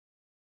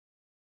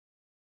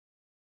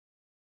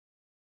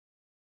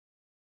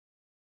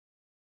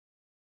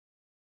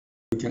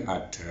looking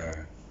at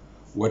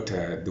what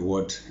the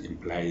word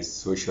implies,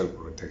 social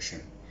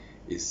protection,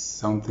 is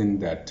something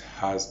that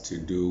has to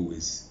do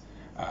with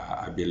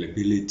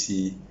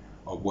availability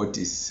of what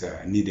is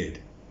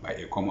needed by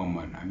a common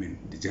man, I mean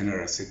the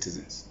general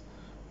citizens,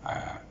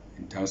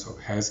 in terms of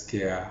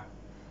healthcare,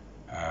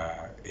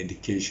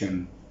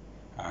 education,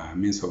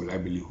 means of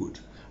livelihood.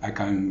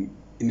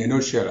 In a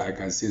nutshell, I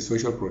can say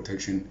social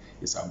protection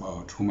is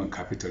about human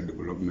capital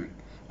development.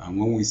 And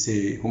when we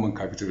say human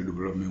capital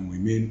development, we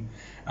mean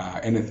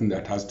anything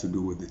that has to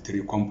do with the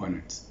three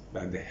components,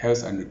 like the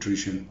health and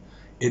nutrition,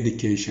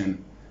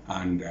 education,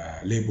 and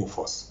labor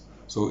force.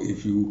 So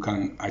if you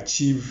can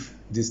achieve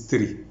these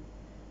three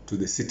to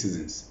the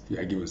citizens, you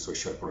are given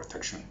social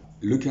protection.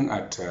 Looking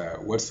at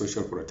what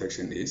social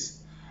protection is,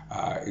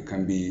 it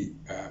can be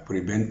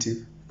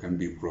preventive, can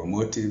be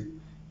promotive,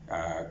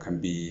 can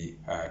be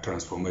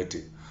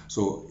transformative.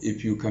 So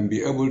if you can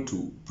be able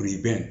to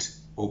prevent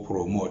or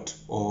promote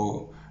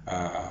or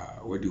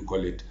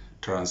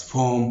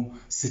transform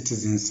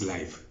citizens'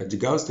 life. The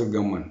Jigawa state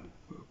government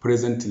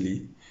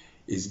presently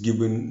is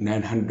given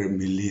 900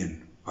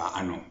 million per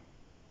annum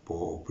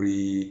for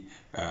pre-drugs.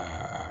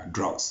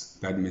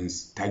 That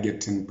means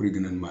targeting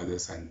pregnant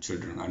mothers and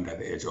children under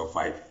the age of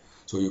 5.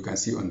 So you can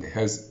see on the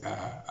health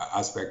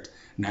aspect,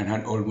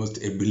 almost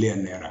 $1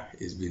 billion naira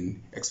is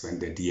being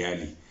expended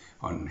yearly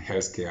on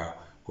healthcare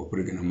for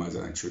pregnant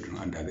mothers and children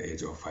under the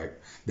age of 5.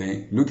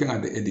 Then looking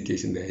at the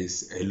education, there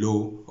is a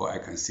law, or I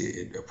can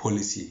say a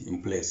policy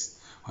in place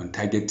on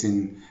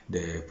targeting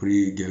the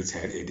pre-girl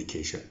child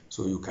education.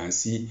 So you can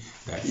see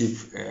that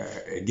if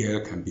a girl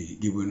can be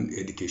given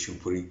education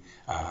free,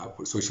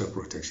 social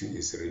protection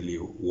is really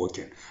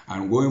working.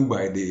 And going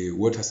by the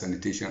water,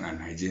 sanitation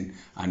and hygiene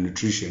and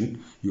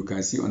nutrition, you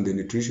can see on the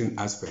nutrition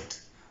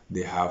aspect,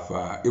 they have,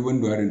 even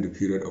during the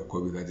period of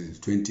COVID, that is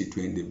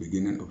 2020, the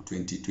beginning of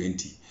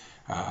 2020,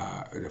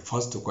 the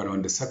first quarter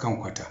and the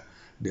second quarter,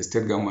 the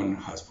state government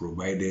has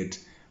provided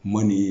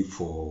money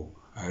for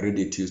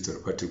ready-to-use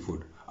therapeutic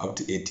food up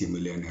to 80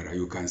 million naira.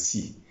 You can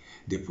see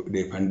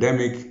the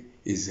pandemic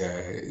is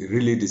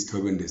really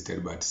disturbing the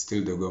state, but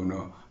still the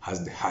governor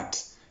has the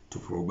heart to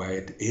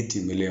provide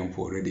 80 million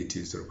for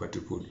ready-to-use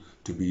therapeutic food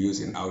to be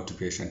used in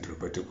outpatient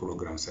therapeutic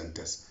program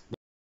centers.